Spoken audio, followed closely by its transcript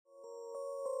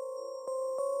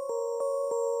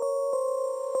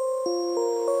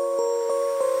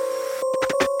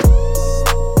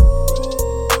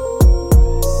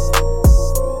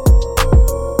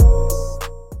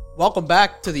Welcome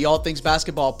back to the All Things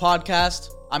Basketball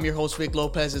podcast. I'm your host, Vic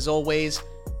Lopez, as always.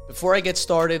 Before I get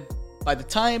started, by the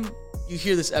time you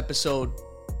hear this episode,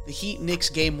 the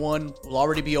Heat-Knicks Game 1 will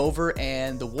already be over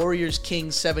and the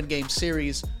Warriors-Kings 7-game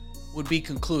series would be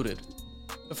concluded.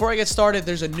 Before I get started,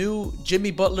 there's a new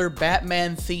Jimmy Butler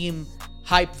Batman theme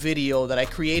hype video that I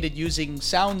created using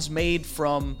sounds made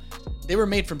from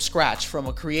scratch from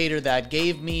a creator that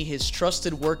gave me his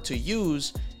trusted work to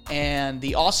use, and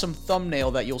the awesome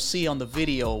thumbnail that you'll see on the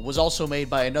video was also made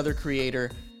by another creator.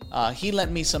 He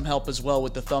lent me some help as well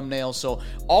with the thumbnail, so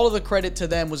all of the credit to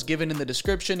them was given in the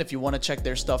description if you want to check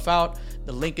their stuff out.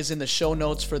 The link is in the show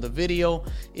notes for the video.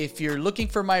 If you're looking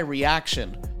for my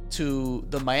reaction to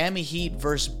the Miami Heat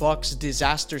vs. Bucks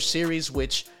disaster series,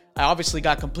 which I obviously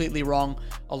got completely wrong,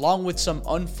 along with some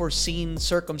unforeseen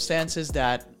circumstances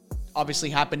that obviously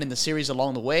happened in the series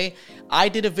along the way, I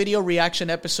did a video reaction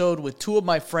episode with two of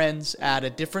my friends at a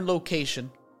different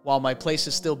location while my place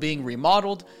is still being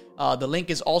remodeled. The link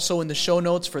is also in the show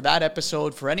notes for that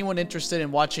episode. For anyone interested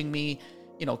in watching me,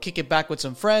 kick it back with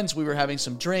some friends, we were having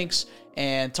some drinks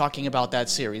and talking about that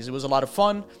series. It was a lot of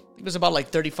fun. It was about like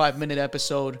 35-minute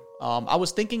episode. I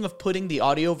was thinking of putting the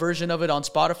audio version of it on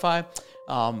Spotify.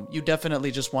 You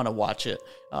definitely just want to watch it.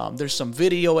 There's some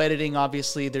video editing,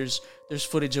 obviously. There's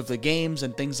footage of the games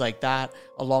and things like that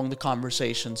along the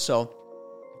conversation. So,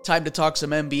 time to talk some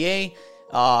NBA.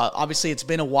 Obviously, it's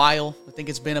been a while. I think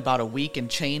it's been about a week and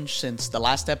change since the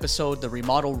last episode. The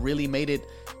remodel really made it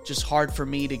just hard for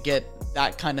me to get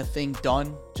that kind of thing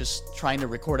done, just trying to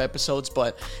record episodes.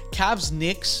 But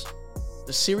Cavs-Knicks,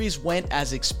 the series went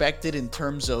as expected in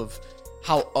terms of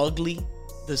how ugly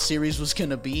the series was going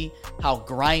to be, how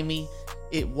grimy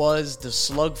it was, the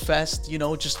slugfest,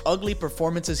 just ugly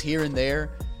performances here and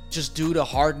there, just due to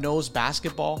hard-nosed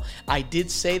basketball. I did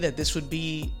say that this would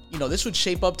be, this would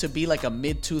shape up to be like a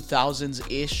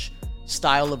mid-2000s-ish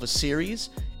style of a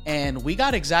series, and we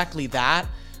got exactly that.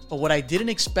 But what I didn't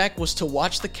expect was to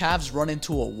watch the Cavs run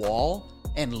into a wall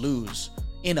and lose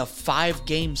in a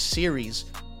 5-game series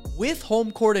with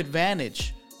home court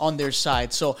advantage on their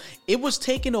side. So it was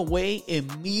taken away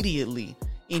immediately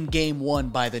in Game 1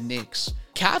 by the Knicks.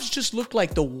 Cavs just looked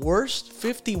like the worst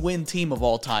 50-win team of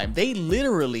all time. They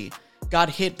literally got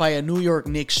hit by a New York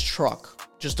Knicks truck.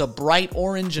 Just a bright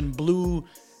orange and blue,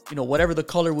 whatever the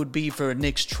color would be for a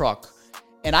Knicks truck.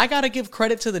 And I gotta give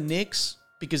credit to the Knicks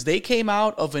because they came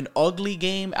out of an ugly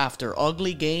game after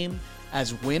ugly game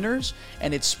as winners,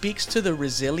 and it speaks to the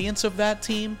resilience of that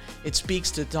team. It speaks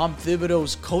to Tom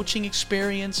Thibodeau's coaching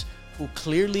experience, who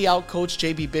clearly outcoached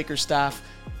JB Bickerstaff.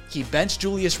 He benched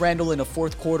Julius Randle in a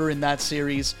fourth quarter in that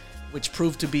series, which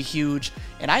proved to be huge.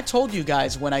 And I told you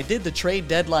guys when I did the trade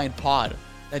deadline pod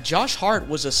that Josh Hart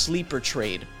was a sleeper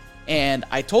trade. And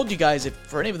I told you guys, if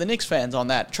for any of the Knicks fans on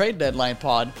that trade deadline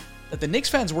pod, that the Knicks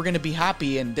fans were going to be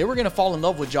happy and they were going to fall in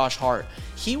love with Josh Hart.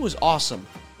 He was awesome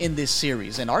in this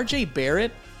series. And RJ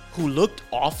Barrett, who looked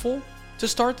awful to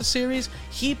start the series,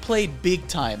 he played big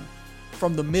time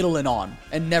from the middle and on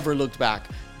and never looked back.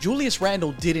 Julius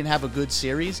Randle didn't have a good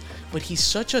series, but he's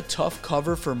such a tough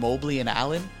cover for Mobley and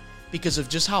Allen because of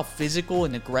just how physical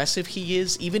and aggressive he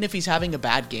is. Even if he's having a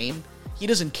bad game, he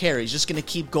doesn't care. He's just going to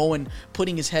keep going,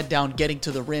 putting his head down, getting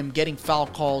to the rim, getting foul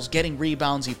calls, getting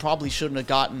rebounds he probably shouldn't have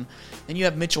gotten. Then you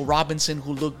have Mitchell Robinson,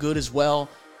 who looked good as well,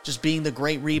 just being the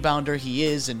great rebounder he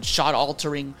is and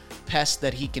shot-altering pest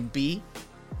that he can be.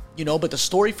 But the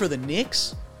story for the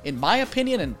Knicks, in my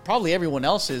opinion, and probably everyone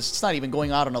else's, it's not even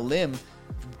going out on a limb,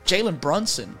 Jalen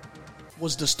Brunson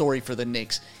was the story for the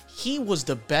Knicks. He was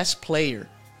the best player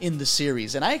in the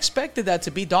series, and I expected that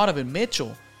to be Donovan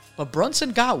Mitchell, but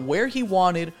Brunson got where he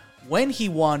wanted, when he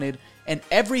wanted, and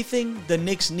everything the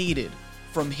Knicks needed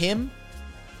from him.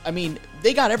 I mean,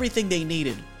 they got everything they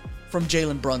needed from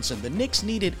Jalen Brunson. The Knicks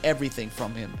needed everything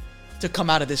from him to come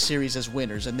out of this series as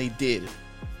winners, and they did.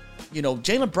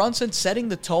 Jalen Brunson setting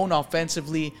the tone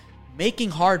offensively,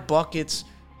 making hard buckets,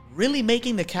 really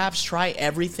making the Cavs try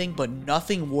everything, but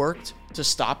nothing worked to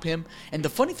stop him. And the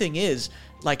funny thing is,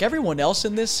 like everyone else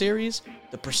in this series,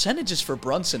 the percentages for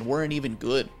Brunson weren't even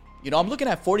good. I'm looking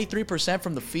at 43%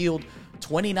 from the field,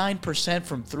 29%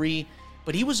 from three,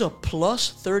 but he was a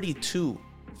plus 32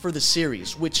 for the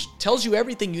series, which tells you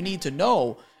everything you need to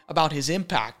know about his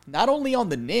impact, not only on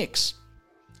the Knicks,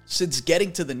 since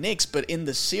getting to the Knicks, but in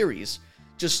the series.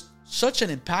 Just such an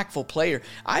impactful player.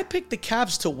 I picked the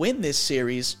Cavs to win this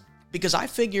series because I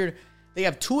figured they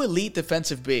have two elite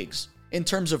defensive bigs in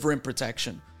terms of rim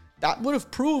protection. That would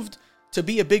have proved to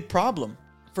be a big problem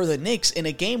for the Knicks in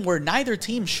a game where neither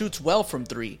team shoots well from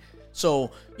three.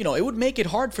 So, it would make it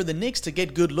hard for the Knicks to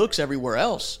get good looks everywhere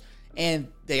else. And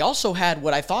they also had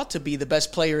what I thought to be the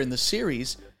best player in the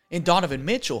series in Donovan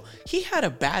Mitchell. He had a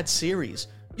bad series.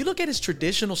 You look at his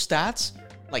traditional stats,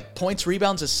 like points,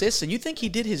 rebounds, assists, and you think he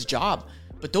did his job.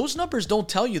 But those numbers don't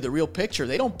tell you the real picture.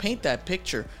 They don't paint that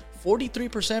picture.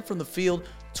 43% from the field,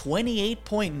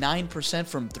 28.9%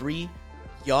 from three.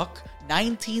 Yuck.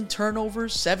 19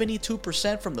 turnovers,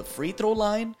 72% from the free throw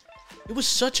line. It was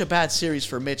such a bad series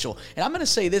for Mitchell. And I'm going to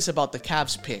say this about the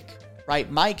Cavs pick, right?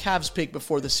 My Cavs pick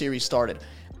before the series started.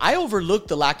 I overlooked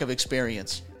the lack of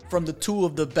experience from two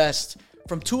of the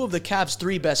Cavs'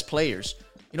 three best players.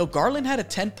 You know, Garland had a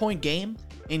 10-point game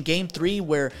in game 3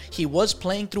 where he was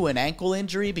playing through an ankle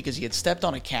injury because he had stepped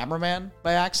on a cameraman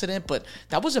by accident, but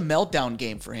that was a meltdown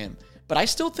game for him. But I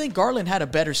still think Garland had a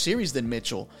better series than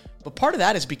Mitchell. But part of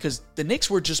that is because the Knicks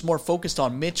were just more focused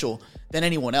on Mitchell than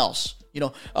anyone else. You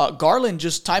know, Garland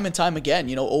just time and time again,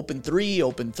 you know, open three.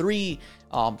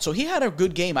 So he had a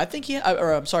good game. I think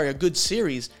a good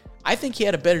series. I think he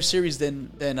had a better series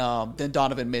than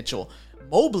Donovan Mitchell.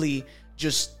 Mobley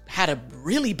just had a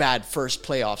really bad first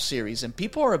playoff series, and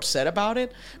people are upset about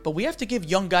it. But we have to give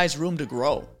young guys room to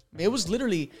grow.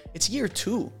 It's year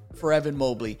 2 for Evan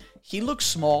Mobley. He looks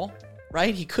small,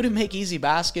 right? He couldn't make easy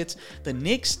baskets. The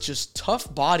Knicks, just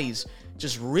tough bodies,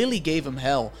 just really gave him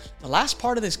hell. The last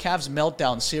part of this Cavs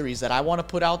meltdown series that I want to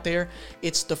put out there,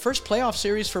 it's the first playoff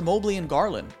series for Mobley and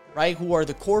Garland, right? Who are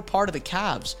the core part of the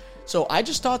Cavs. So I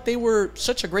just thought they were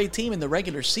such a great team in the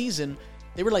regular season.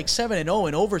 They were like 7-0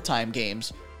 in overtime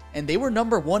games, and they were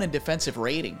number 1 in defensive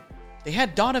rating. They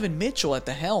had Donovan Mitchell at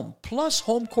the helm, plus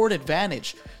home court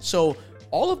advantage. So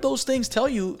all of those things tell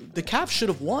you the Cavs should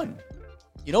have won.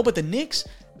 You know, but the Knicks,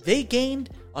 they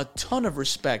gained a ton of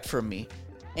respect from me.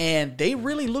 And they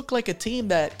really look like a team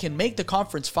that can make the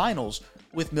conference finals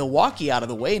with Milwaukee out of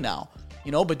the way now.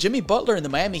 You know, but Jimmy Butler and the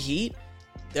Miami Heat,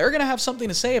 they're going to have something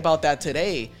to say about that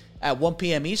today at 1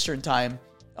 p.m. Eastern time.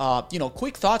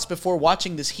 Quick thoughts before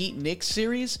watching this Heat-Knicks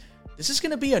series. This is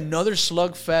going to be another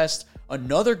slugfest,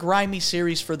 another grimy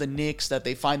series for the Knicks that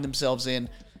they find themselves in.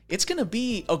 It's going to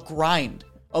be a grind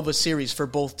of a series for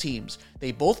both teams.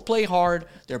 They both play hard.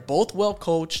 They're both well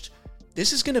coached.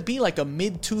 This is going to be like a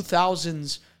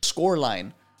mid-2000s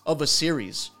scoreline of a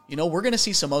series. You know, we're going to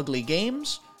see some ugly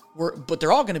games, but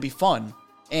they're all going to be fun.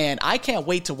 And I can't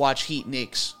wait to watch Heat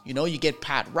Knicks. You know, you get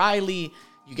Pat Riley.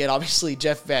 You get, obviously,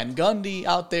 Jeff Van Gundy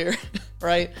out there,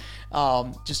 right?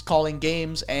 Just calling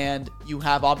games. And you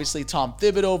have, obviously, Tom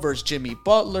Thibodeau versus Jimmy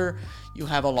Butler. You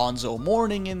have Alonzo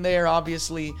Mourning in there,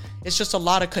 obviously. It's just a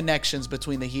lot of connections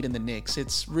between the Heat and the Knicks.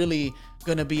 It's really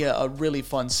going to be a really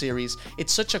fun series.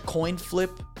 It's such a coin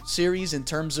flip series in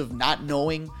terms of not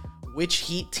knowing which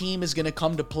Heat team is going to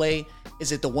come to play.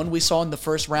 Is it the one we saw in the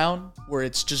first round where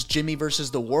it's just Jimmy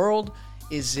versus the world?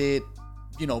 Is it,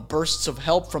 bursts of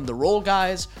help from the role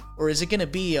guys? Or is it going to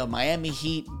be a Miami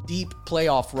Heat deep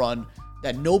playoff run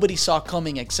that nobody saw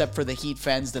coming except for the Heat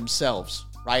fans themselves,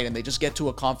 right? And they just get to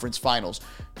a conference finals.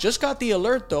 Just got the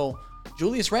alert, though.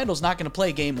 Julius Randle's not going to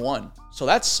play game 1. So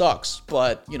that sucks,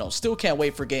 but, still can't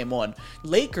wait for game 1.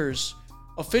 Lakers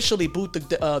officially boot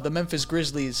the Memphis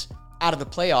Grizzlies out of the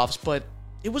playoffs, but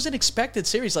it was an expected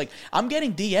series. Like, I'm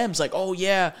getting DMs like, oh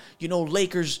yeah,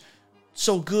 Lakers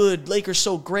so good, Lakers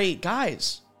so great.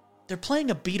 Guys, they're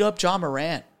playing a beat-up Ja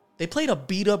Morant. They played a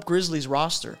beat-up Grizzlies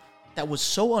roster that was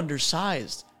so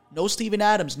undersized. No Steven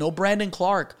Adams, no Brandon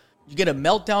Clark. You get a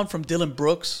meltdown from Dylan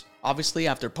Brooks, obviously,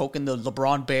 after poking the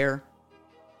LeBron bear.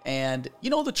 And,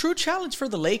 the true challenge for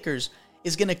the Lakers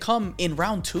is going to come in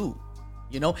round 2.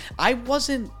 I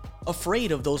wasn't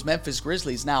afraid of those Memphis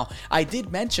Grizzlies. Now, I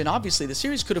did mention, obviously, the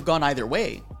series could have gone either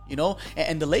way,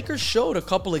 and the Lakers showed a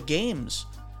couple of games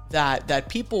that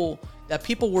people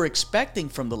were expecting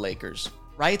from the Lakers,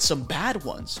 right? Some bad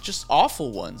ones, just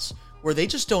awful ones, where they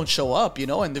just don't show up,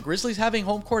 and the Grizzlies having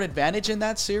home court advantage in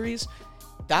that series,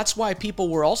 that's why people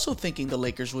were also thinking the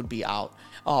Lakers would be out.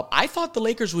 I thought the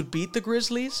Lakers would beat the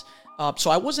Grizzlies, so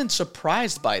I wasn't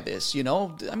surprised by this,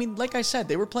 like I said,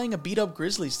 they were playing a beat-up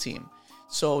Grizzlies team.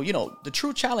 So, the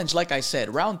true challenge, like I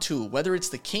said, round 2, whether it's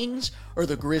the Kings or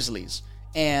the Grizzlies.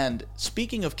 And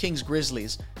speaking of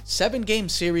Kings-Grizzlies, 7-game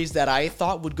series that I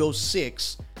thought would go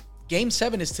 6. Game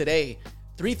 7 is today,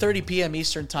 3:30 p.m.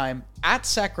 Eastern Time at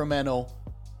Sacramento.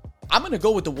 I'm going to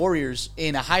go with the Warriors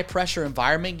in a high-pressure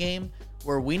environment game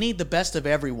where we need the best of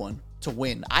everyone to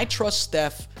win. I trust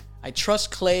Steph. I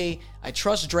trust Clay. I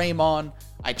trust Draymond.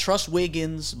 I trust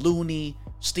Wiggins, Looney,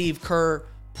 Steve Kerr.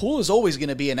 Poole is always going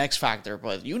to be an X factor,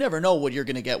 but you never know what you're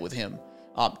going to get with him.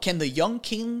 Can the young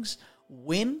Kings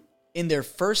win in their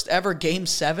first ever Game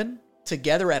 7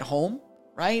 together at home,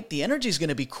 right? The energy is going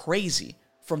to be crazy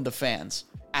from the fans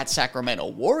at Sacramento.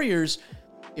 Warriors,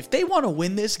 If they want to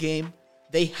win this game,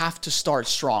 they have to start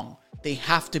strong. They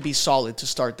have to be solid to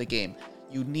start the game.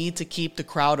 You need to keep the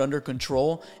crowd under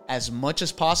control as much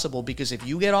as possible, because if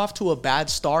you get off to a bad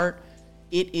start,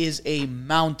 it is a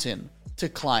mountain to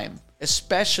climb,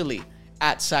 especially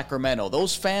at Sacramento.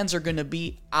 Those fans are going to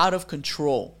be out of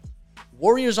control.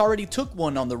 Warriors already took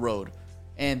one on the road,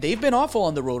 and they've been awful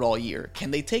on the road all year.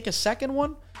 Can they take a second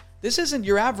one? This isn't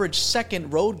your average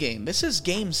second road game. This is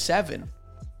game 7.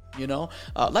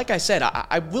 Like I said,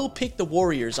 I will pick the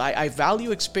Warriors. I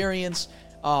value experience.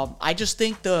 I just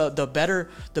think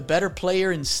the better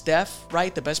player in Steph,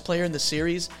 right? The best player in the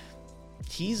series.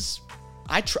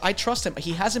 I trust him.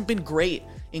 He hasn't been great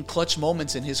in clutch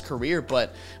moments in his career,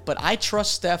 but I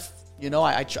trust Steph.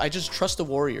 I just trust the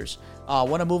Warriors. I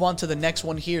want to move on to the next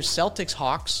one here. Celtics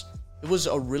Hawks. It was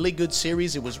a really good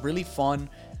series. It was really fun.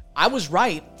 I was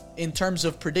right in terms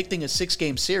of predicting a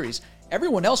 6-game series.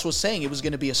 Everyone else was saying it was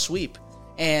going to be a sweep.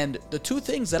 And the two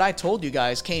things that I told you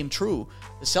guys came true.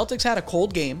 The Celtics had a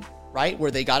cold game, right,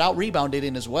 where they got out-rebounded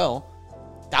in as well.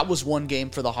 That was one game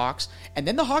for the Hawks. And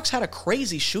then the Hawks had a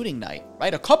crazy shooting night,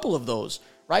 right? A couple of those,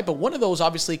 right? But one of those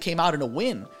obviously came out in a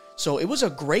win. So it was a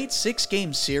great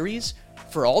 6-game series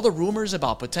for all the rumors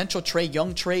about potential Trae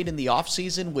Young trade in the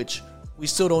offseason, which we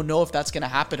still don't know if that's going to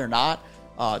happen or not.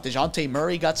 DeJounte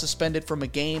Murray got suspended from a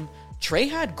game. Trae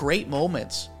had great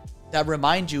moments that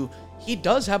remind you he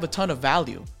does have a ton of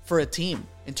value for a team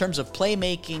in terms of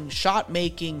playmaking, shot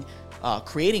making,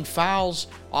 creating fouls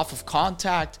off of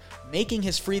contact, making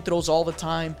his free throws all the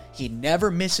time. He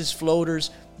never misses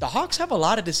floaters. The Hawks have a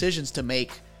lot of decisions to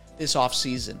make this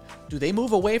offseason. Do they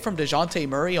move away from DeJounte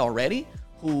Murray already,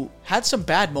 who had some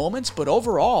bad moments, but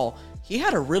overall, he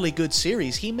had a really good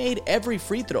series. He made every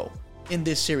free throw in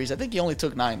this series. I think he only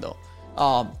took 9 though.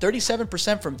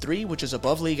 37% from 3, which is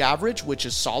above league average, which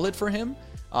is solid for him.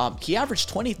 He averaged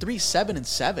 23, 7, and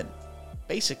 7,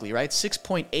 basically, right?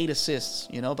 6.8 assists,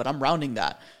 but I'm rounding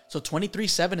that. So 23,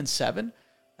 7, and 7,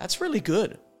 that's really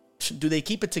good. Do they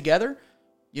keep it together?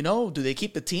 Do they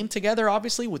keep the team together,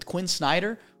 obviously, with Quinn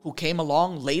Snyder, who came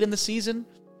along late in the season?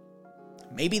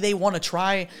 Maybe they want to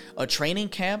try a training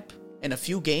camp and a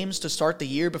few games to start the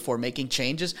year before making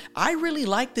changes. I really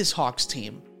like this Hawks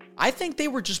team. I think they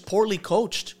were just poorly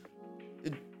coached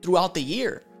throughout the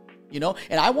year,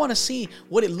 and I want to see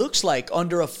what it looks like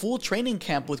under a full training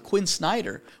camp with Quinn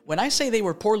Snyder. When I say they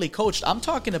were poorly coached, I'm not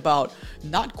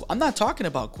talking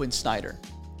about Quinn Snyder.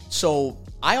 So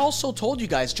I also told you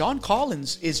guys, John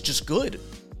Collins is just good.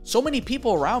 So many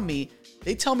people around me,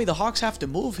 they tell me the Hawks have to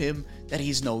move him, that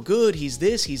he's no good, he's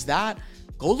this, he's that.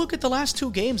 Go look at the last 2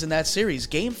 games in that series.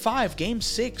 Game 5, Game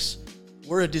 6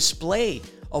 were a display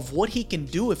of what he can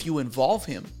do if you involve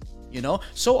him.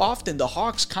 So often the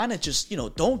Hawks kind of just,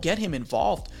 don't get him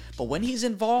involved. But when he's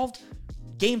involved,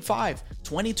 Game 5,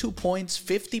 22 points,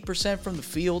 50% from the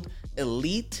field,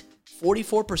 elite,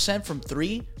 44% from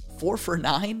 3, 4 for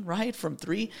 9, right, from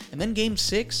 3. And then Game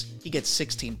 6, he gets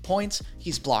 16 points.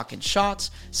 He's blocking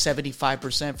shots,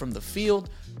 75% from the field,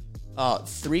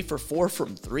 3 for 4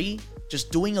 from 3,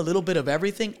 just doing a little bit of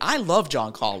everything. I love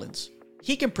John Collins.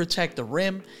 He can protect the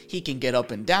rim. He can get up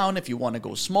and down if you want to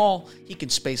go small. He can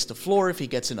space the floor if he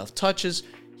gets enough touches.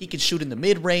 He can shoot in the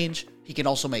mid-range. He can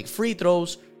also make free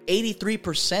throws.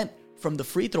 83% from the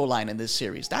free throw line in this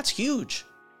series. That's huge.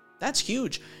 That's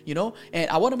huge, And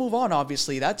I want to move on,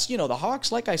 obviously. That's, the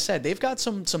Hawks, like I said, they've got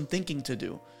some thinking to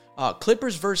do.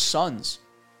 Clippers versus Suns.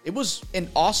 It was an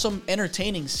awesome,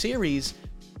 entertaining series,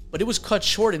 but it was cut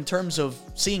short in terms of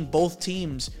seeing both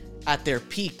teams at their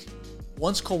peak.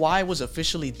 Once Kawhi was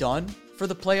officially done for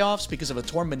the playoffs because of a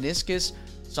torn meniscus,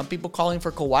 some people calling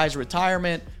for Kawhi's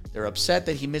retirement. They're upset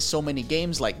that he missed so many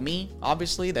games, like me,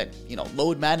 obviously, that,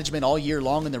 load management all year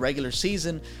long in the regular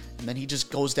season, and then he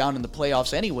just goes down in the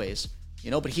playoffs anyways,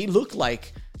 but he looked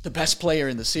like the best player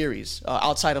in the series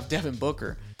outside of Devin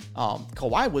Booker.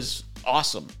 Kawhi was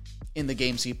awesome in the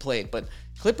games he played, but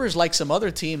Clippers, like some other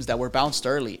teams that were bounced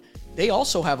early, they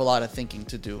also have a lot of thinking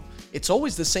to do. It's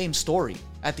always the same story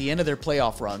at the end of their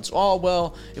playoff runs. Oh,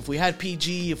 well, if we had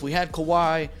PG, if we had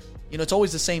Kawhi, it's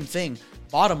always the same thing.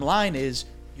 Bottom line is,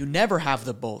 you never have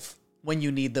the both when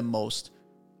you need them most.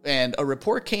 And a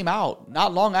report came out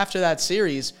not long after that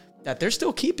series that they're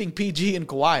still keeping PG and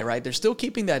Kawhi, right? They're still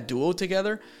keeping that duo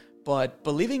together. But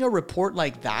believing a report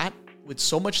like that with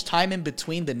so much time in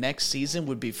between the next season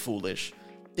would be foolish.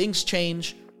 Things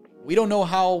change. We don't know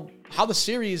how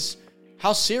serious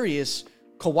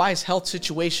Kawhi's health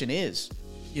situation is,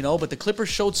 but the Clippers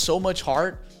showed so much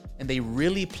heart and they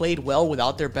really played well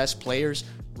without their best players.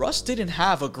 Russ didn't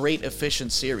have a great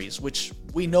efficient series, which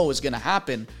we know is going to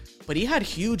happen, but he had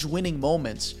huge winning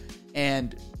moments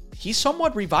and he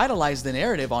somewhat revitalized the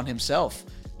narrative on himself.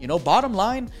 You know, bottom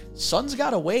line, Suns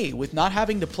got away with not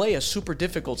having to play a super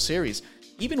difficult series.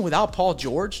 Even without Paul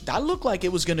George, that looked like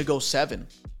it was going to go 7,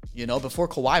 you know, before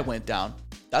Kawhi went down.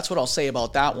 That's what I'll say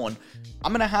about that one.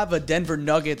 I'm going to have a Denver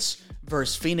Nuggets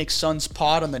versus Phoenix Suns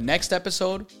pod on the next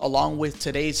episode, along with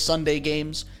today's Sunday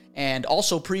games, and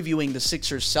also previewing the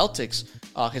Sixers-Celtics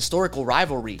historical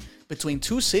rivalry between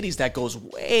two cities that goes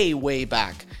way, way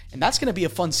back. And that's going to be a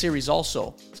fun series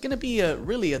also. It's going to be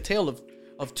really a tale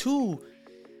of two,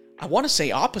 I want to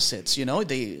say, opposites, you know,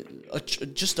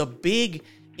 just a big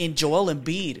in Joel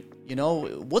Embiid. You know,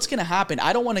 what's going to happen?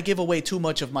 I don't want to give away too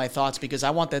much of my thoughts because I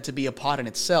want that to be a pod in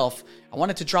itself. I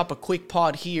wanted to drop a quick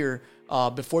pod here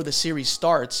before the series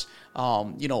starts.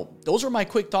 You know, those are my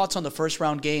quick thoughts on the first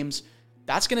round games.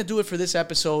 That's going to do it for this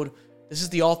episode. This is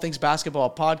the All Things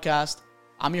Basketball podcast.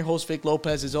 I'm your host, Vic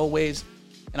Lopez, as always,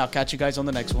 and I'll catch you guys on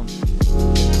the next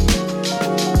one.